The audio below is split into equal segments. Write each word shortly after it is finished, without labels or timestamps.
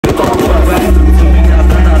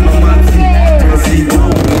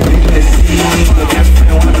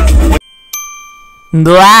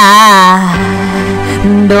Though I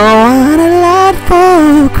don't want a lot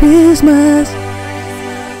for Christmas,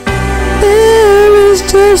 there is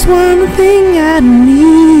just one thing I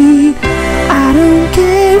need. I don't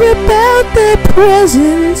care about the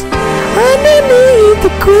presents underneath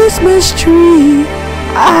the Christmas tree.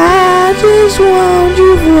 I just want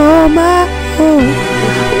you for my own.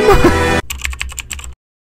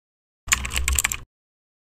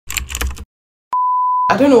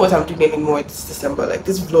 I don't know what I'm doing anymore this December. Like,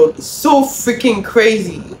 this vlog is so freaking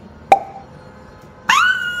crazy.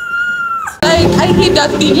 Like, I hate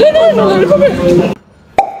that thing.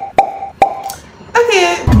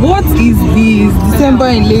 Okay. What is this? December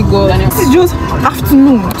in Lagos. This is just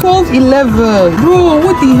afternoon. 12:11. Bro,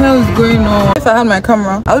 what the hell is going on? If I had my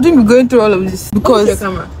camera, I wouldn't be going through all of this because your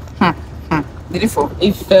camera? Did it fall?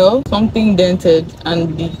 It fell, something dented,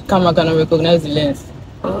 and the camera cannot recognize the lens.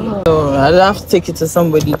 Oh. So I'll have to take it to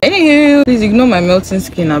somebody. Anyway, please ignore my melting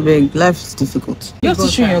skin, I beg. Life is difficult. You have to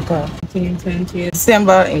show your car.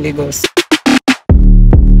 December in Lagos.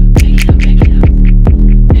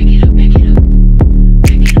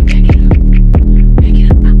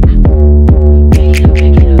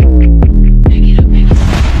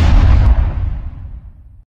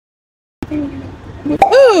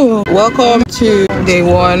 Ooh, welcome to day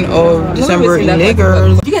 1 of December in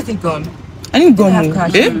Lagos. You guys think gone? I didn't go home.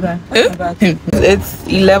 It's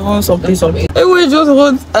 11 something. It was just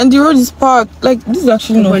hot and the road is packed. Like, this is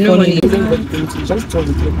actually not funny.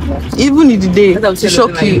 Even in the day, to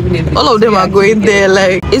shock you, all of them are going there.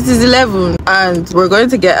 Like, it is 11 and we're going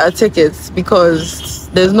to get our tickets because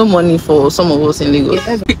there's no money for some of us in Lagos.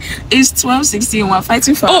 It's 12:16. We're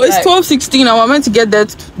fighting for. Oh, it's 12:16 and we're meant to get there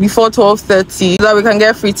before 12:30 so that we can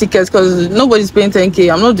get free tickets because nobody's paying 10k.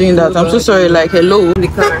 I'm not doing that. I'm so sorry. Like, hello.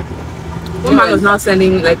 One man was not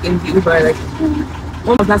selling like in the Uber, like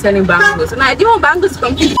one was not selling bangles. And I didn't want bangles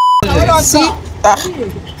completely. See,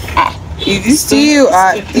 you see you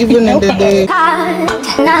are even in the day. And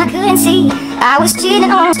I couldn't see. I was cheating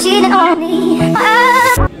on me.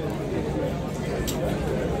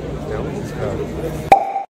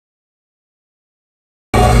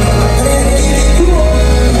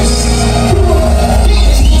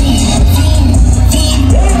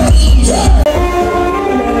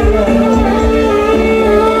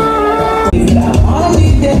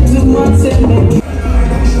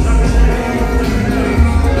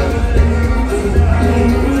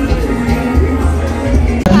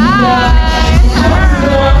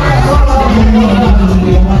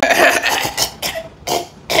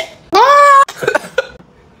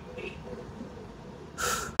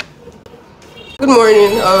 Good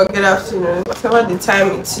morning or good afternoon, whatever the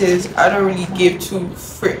time it is. I don't really give two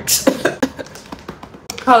freaks.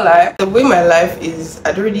 Can't lie, the way my life is,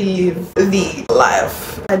 I don't really live the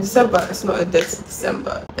life. And December is not a dirty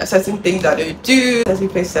December. There are certain things that I do, certain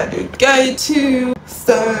places I don't go to.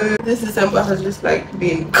 So this December has just like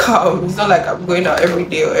been calm. It's not like I'm going out every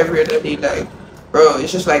day or every other day. Like, bro,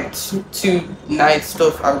 it's just like two night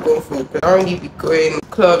stuff I'm going for. But I don't really be going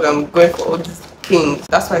club. I'm going for all these things.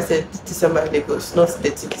 That's why I said December in Lagos, not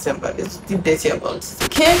dirty December. There's still dirty about it.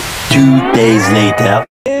 Okay. 2 days later.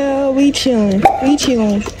 Yeah, we chilling.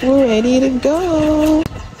 We're ready to go.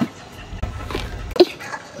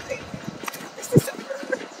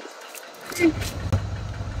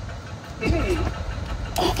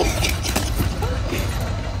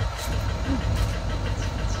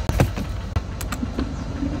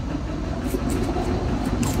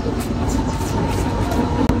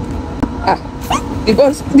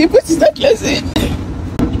 The bus is not closing.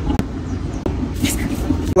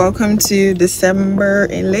 Welcome to December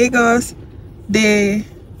in Lagos. That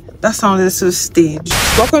sounded so staged.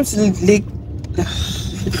 Welcome to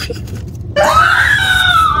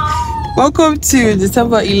Welcome to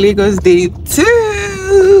December in Lagos day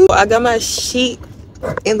 2. I got my sheet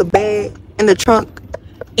in the bag, in the trunk,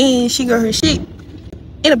 and she got her sheet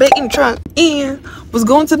in the bag, in the trunk, and was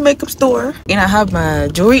going to the makeup store. And I have my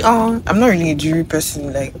jewelry on. I'm not really a jewelry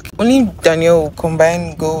person. Like, only Danielle will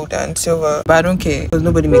combine gold and silver, but I don't care because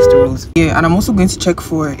nobody makes the rules. Yeah, and I'm also going to check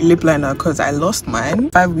for a lip liner because I lost mine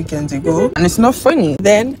 5 weekends ago and it's not funny.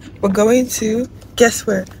 Then we're going to, guess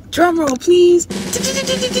where? Drum roll, please. If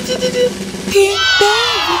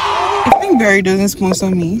Pinkberry doesn't sponsor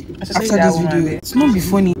me after this video, it's not be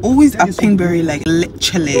funny. Always at Pinkberry, like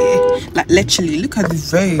literally. Look at the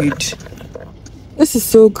road. This is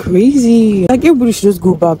so crazy. Like, everybody should just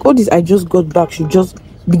go back. All this I just got back should just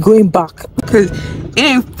be going back because it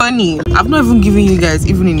ain't funny. I've not even given you guys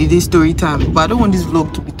even in the day story time, but I don't want this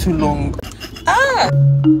vlog to be too long.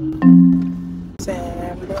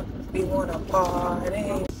 We wanna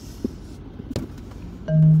party.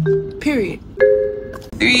 Period.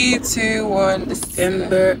 3, 2, 1.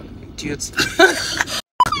 December. Dude. I'm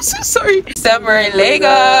so sorry. December in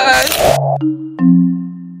Lagos.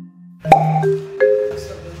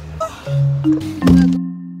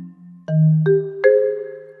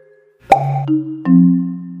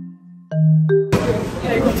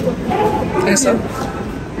 Okay,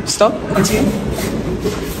 stop. Continue.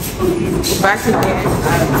 Back again.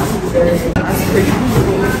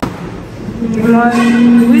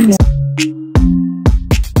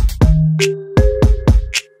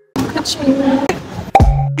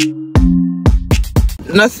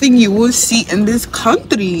 Nothing you will see in this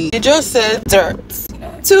country. It just says dirt.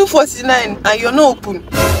 2:49 and you're not open.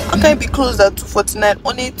 I can't be closed at 2:49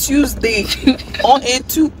 on a Tuesday. On a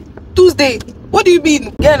Tuesday. What do you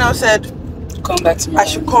mean? Yeah, now said come back tomorrow. I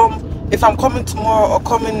should come if I'm coming tomorrow or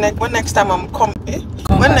coming next time I'm coming.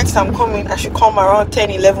 Next time I'm coming, I should come around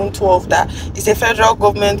 10, 11, 12. That it's a federal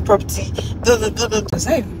government property. Does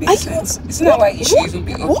that even make sense? Isn't that why it should even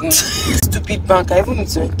be open? What? Stupid bank. I even need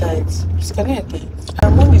to enter it. Please, can I enter it? My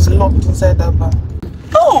money is locked inside that bank.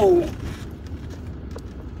 Oh.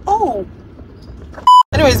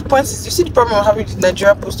 Anyways, the point is, you see the problem I'm having with the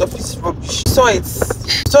Nigerian post office is rubbish. So you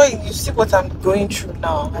see what I'm going through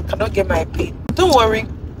now. I cannot get my pay. Don't worry,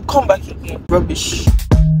 come back again. Rubbish.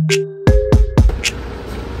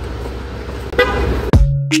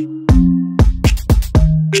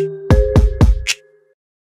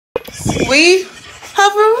 We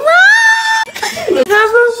have arrived.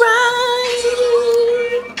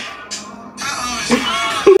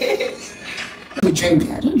 We drink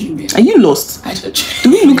beer. I don't drink beer. Are you lost? I don't drink. Do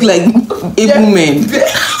we look like able men?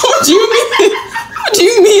 What do you mean? What do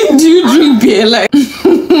you mean? Do you drink beer? Like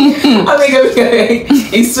Okay.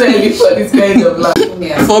 It's so early for this kind of life.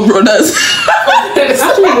 Yeah. For brothers.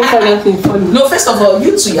 No, first of all,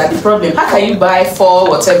 you two are the problem. How can you buy 4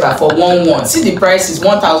 whatever for 1,1? See the price is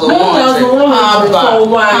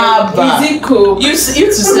 1,100. Is it cool? You to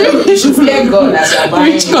say you should fear God as you're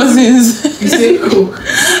buying. Rich cousins. Is it cool?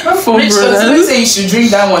 For Rich brothers. cousins say you should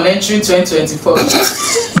drink that one entering 2024.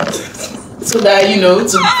 So that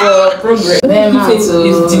to progress.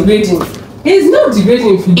 It's degrading. It's not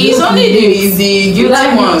degrading if you do. It's only the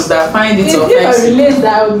guilty ones that find it offensive. If I relate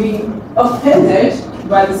that will be offended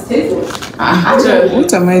by the statement.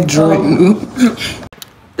 What am I drawing?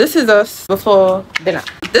 This is us before dinner.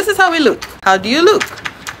 This is how we look. How do you look?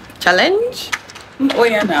 Challenge? Oh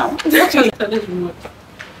yeah, now.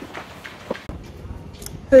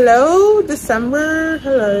 Hello, December.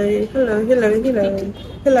 Hello.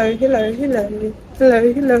 The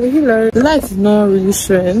light is not really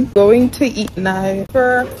showing. Going to eat now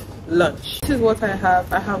for lunch. This is what I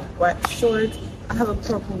have. I have white shorts. I have a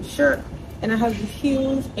purple shirt. And I have the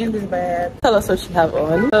heels and this bag. Tell us what you have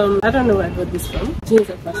on. I don't know where I got this from. Jeans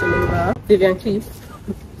and fashion over. Vivian Keith.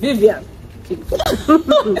 Vivian Keith.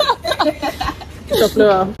 It's a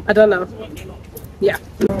plural. I don't know. Yeah.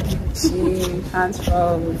 Hands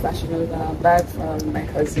from Fashion Nova, bag from my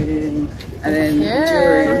cousin, and then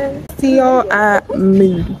jewelry. See y'all at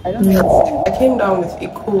me. I came down with a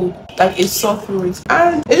cold, like a sore throat,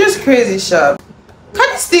 and it's just crazy, sharp. Can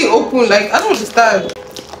you stay open? Like, I don't understand.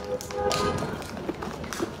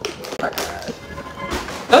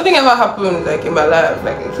 Nothing ever happened like in my life.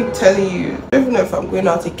 Like I keep telling you, I don't even know if I'm going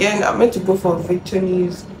out again. I'm meant to go for a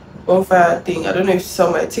Victor's bonfire thing. I don't know if to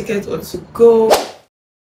sell my ticket or to go.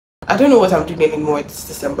 I don't know what I'm doing anymore this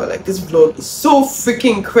December. Like this vlog is so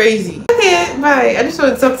freaking crazy. Okay, bye. I just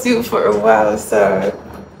want to talk to you for a while. So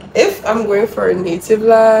if I'm going for a native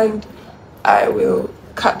land, I will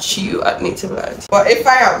catch you at native land. But if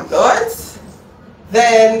I am not,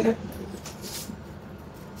 then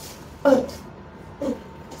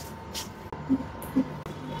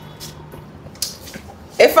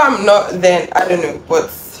if I'm not, then I don't know,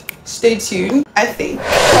 but stay tuned. I think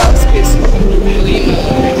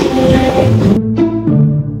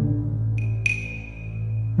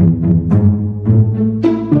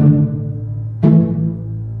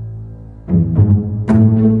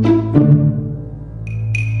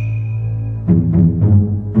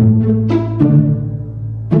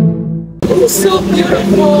It's so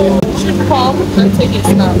beautiful. You should come and take it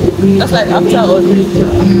now. That's like after all the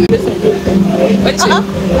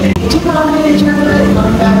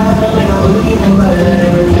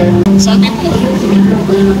some people.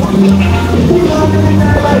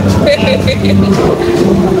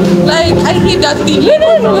 Like I hate that thing.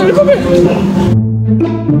 No, come here.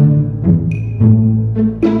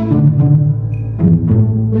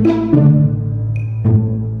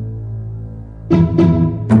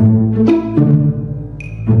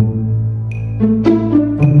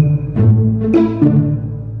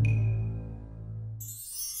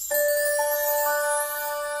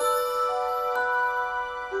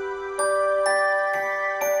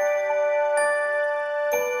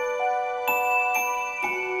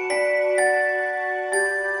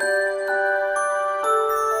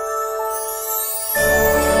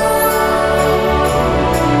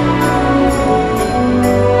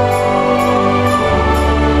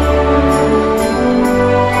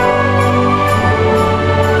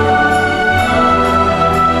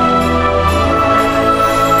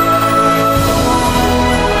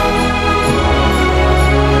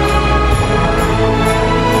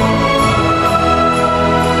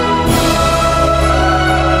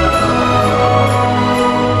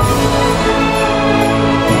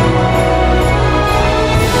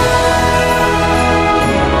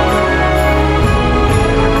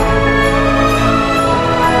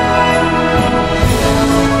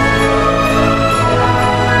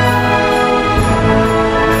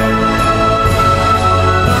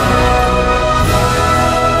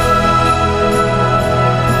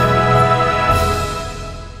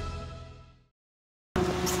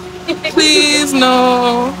 guys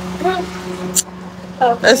know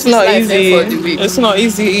it's not easy. It's not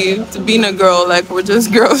easy to being a girl. Like, we're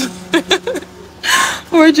just girls.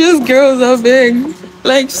 We're just girls, I beg.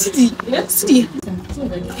 Like, see. That's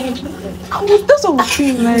what we're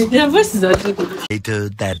feeling like. Your voice is Later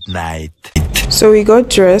that night. So we got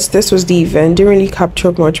dressed. This was the event. Didn't really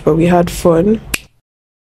capture much, but we had fun.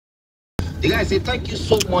 The guy said, thank you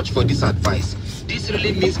so much for this advice. This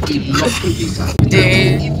really means a lot to me, sir.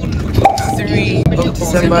 Day 3 of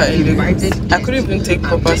December. I couldn't even take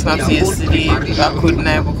proper snaps yesterday. I could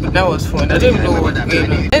not, but that was fun. I don't even know what's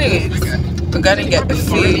going on. Anyways, we gotta get the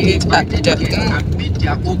food at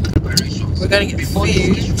we're gonna get food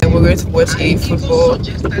and we're going to watch a football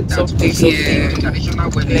something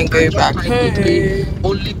and then go back home.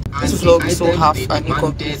 This vlog is so half and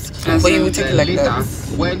incomplete, but you will take it like that.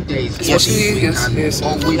 Especially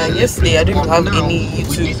like yesterday, I didn't have any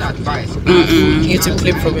YouTube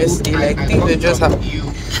clip from yesterday. Like, things were just happening,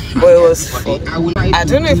 but it was fun. I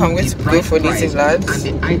don't know if I'm going to go for Nativeland,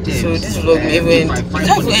 so this vlog may even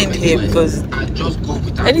end here because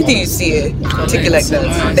anything you see here, take it like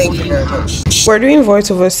that. Thank you very much. We're doing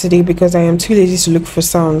voiceovers today because I am too lazy to look for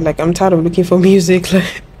sound. Like, I'm tired of looking for music.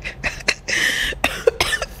 Like,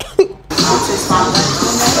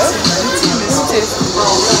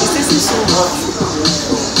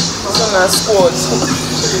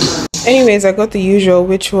 anyways, I got the usual,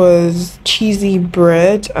 which was cheesy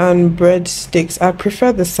bread and breadsticks. I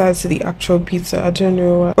prefer the sides to the actual pizza. I don't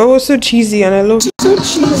know why, but it was so cheesy and I love it. So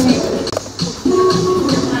cheesy.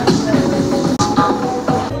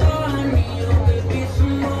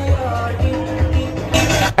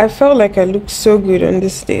 I felt like I looked so good on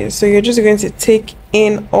this day, so you're just going to take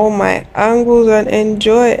in all my angles and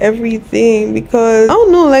enjoy everything because I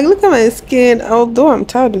don't know, like, look at my skin. Although I'm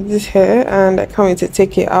tired of this hair and I can't wait to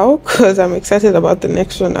take it out because I'm excited about the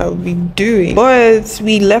next one I'll be doing. But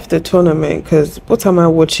we left the tournament because what am I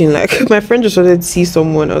watching? Like, my friend just wanted to see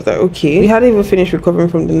someone. I was like, okay. We hadn't even finished recovering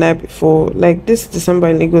from the night before. Like, this December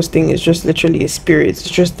in Lagos thing is just literally a spirit. It's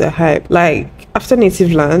just the hype. Like, after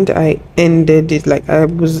Nativeland, I ended it. Like,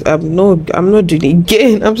 I'm not doing it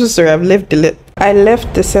again. I'm so sorry. I've left the lip. I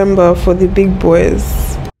left December for the big boys.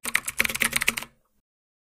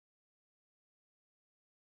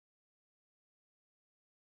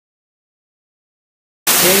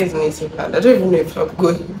 There is Nativeland. I don't even know if I'm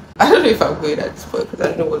going. I don't know if I'm going at this point because I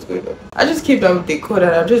don't know what's going on. I just keep down with the code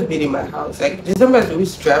and I've just been in my house. Like, December is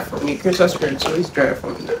always dry for me. Christmas period is always dry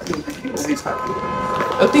for me. Nothing always happens.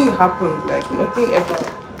 Nothing happened. Like, nothing ever.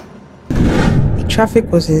 The traffic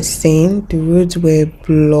was insane. The roads were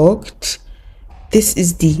blocked. This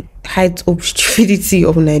is the height of stupidity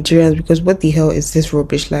of Nigerians, because what the hell is this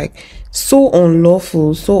rubbish? Like, so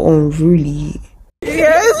unlawful, so unruly.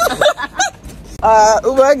 Yes.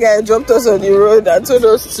 Uber guy dropped us on the road and told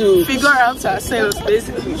us to figure out ourselves,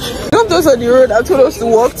 basically. Dropped us on the road and told us to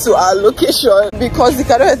walk to our location because he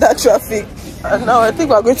cannot enter traffic. And now I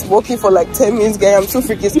think we're going to walk in for like 10 minutes, guy. I'm so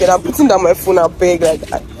freaking scared. I'm putting down my phone and beg. Like,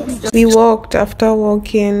 we walked. After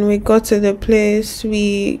walking, we got to the place.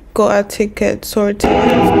 We got our ticket sorted. Are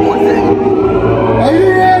you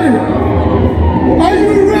ready? Are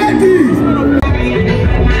you ready?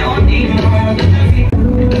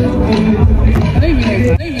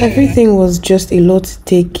 Everything was just a lot to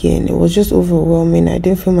take in. It was just overwhelming. I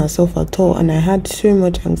didn't feel myself at all, and I had so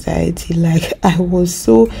much anxiety. Like, I was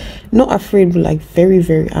so not afraid, but like very,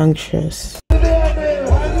 very anxious.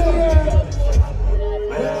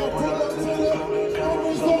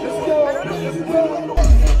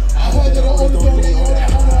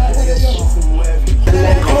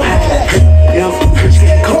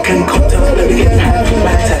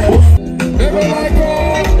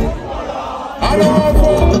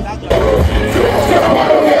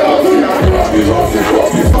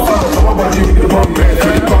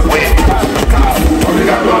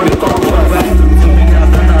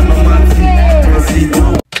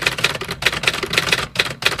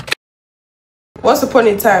 Once upon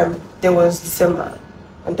a time, there was December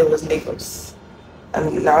and there was Lagos.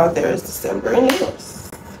 And now there is December in Lagos.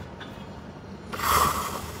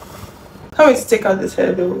 Can't wait to take out this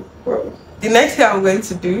hair though, bro. The next thing I'm going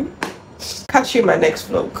to do, catch you in my next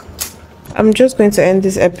vlog. I'm just going to end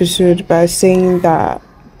this episode by saying that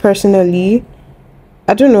personally,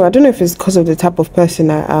 I don't know if it's because of the type of person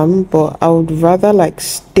I am, but I would rather like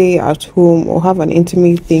stay at home or have an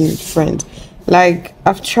intimate thing with friends. Like,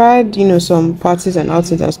 I've tried, you know, some parties and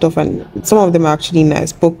outings and stuff, and some of them are actually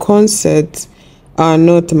nice, but concerts are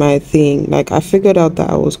not my thing. Like, I figured out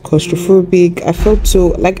that I was claustrophobic. I felt so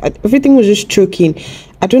like everything was just choking.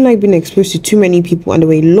 I don't like being exposed to too many people, and there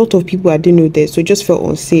were a lot of people I didn't know there, so it just felt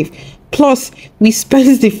unsafe. Plus, we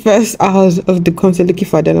spent the first hours of the concert looking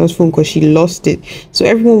for Dana's phone because she lost it. So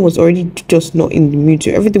everyone was already just not in the mood.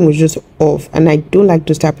 So everything was just off. And I don't like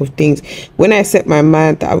those type of things. When I set my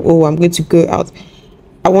mind that, oh, I'm going to go out,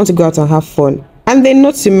 I want to go out and have fun. And then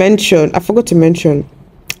not to mention, I forgot to mention,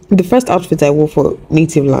 the first outfit I wore for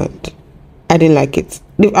Nativeland, I didn't like it.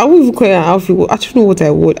 I won't even call it an outfit. I don't know what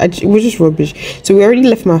I wore. It was just rubbish. So we already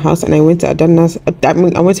left my house and I went to Adana's. I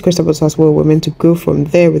went to Christabel's house where we were meant to go from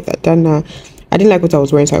there with Adana. I didn't like what I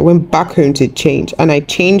was wearing, so I went back home to change. And I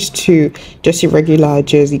changed to just a regular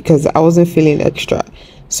jersey because I wasn't feeling extra.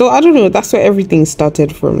 So I don't know, that's where everything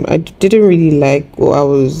started from. I didn't really like what I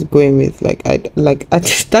was going with.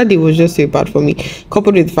 That day was just so bad for me,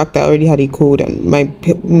 coupled with the fact that I already had a cold and my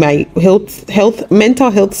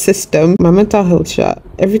mental health system, my mental health shot,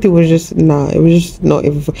 everything was just it was just not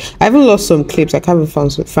even. I haven't lost some clips. I can't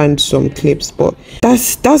even find some clips, but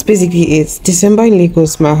that's basically it. December in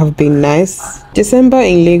Lagos might have been nice. December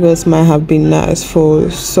in Lagos might have been nice for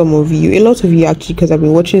some of you, a lot of you actually, because I've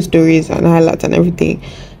been watching stories and highlights and everything.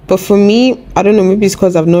 But for me, I don't know, maybe it's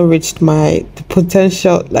because I've not reached the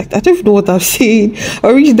potential, like, I don't even know what I'm saying,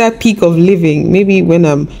 or reached that peak of living. Maybe when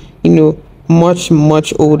I'm, you know, much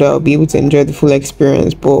older, I'll be able to enjoy the full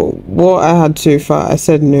experience. But what I had so far, I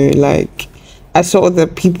said no. Like, I saw other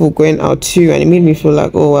people going out too, and it made me feel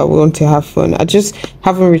like, oh, I want to have fun. I just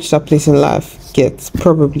haven't reached that place in life yet.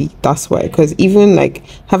 Probably that's why. Because even like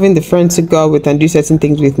having the friends to go out with and do certain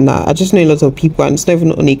things with, I just know a lot of people, and it's not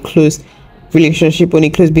even on a close relationship, on a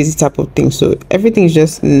close busy type of thing. So everything's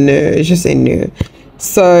just no. It's just a no.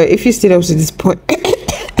 So if you stayed up to this point,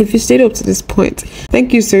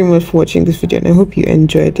 thank you so much for watching this video, and I hope you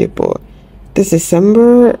enjoyed it. But this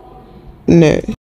December, no.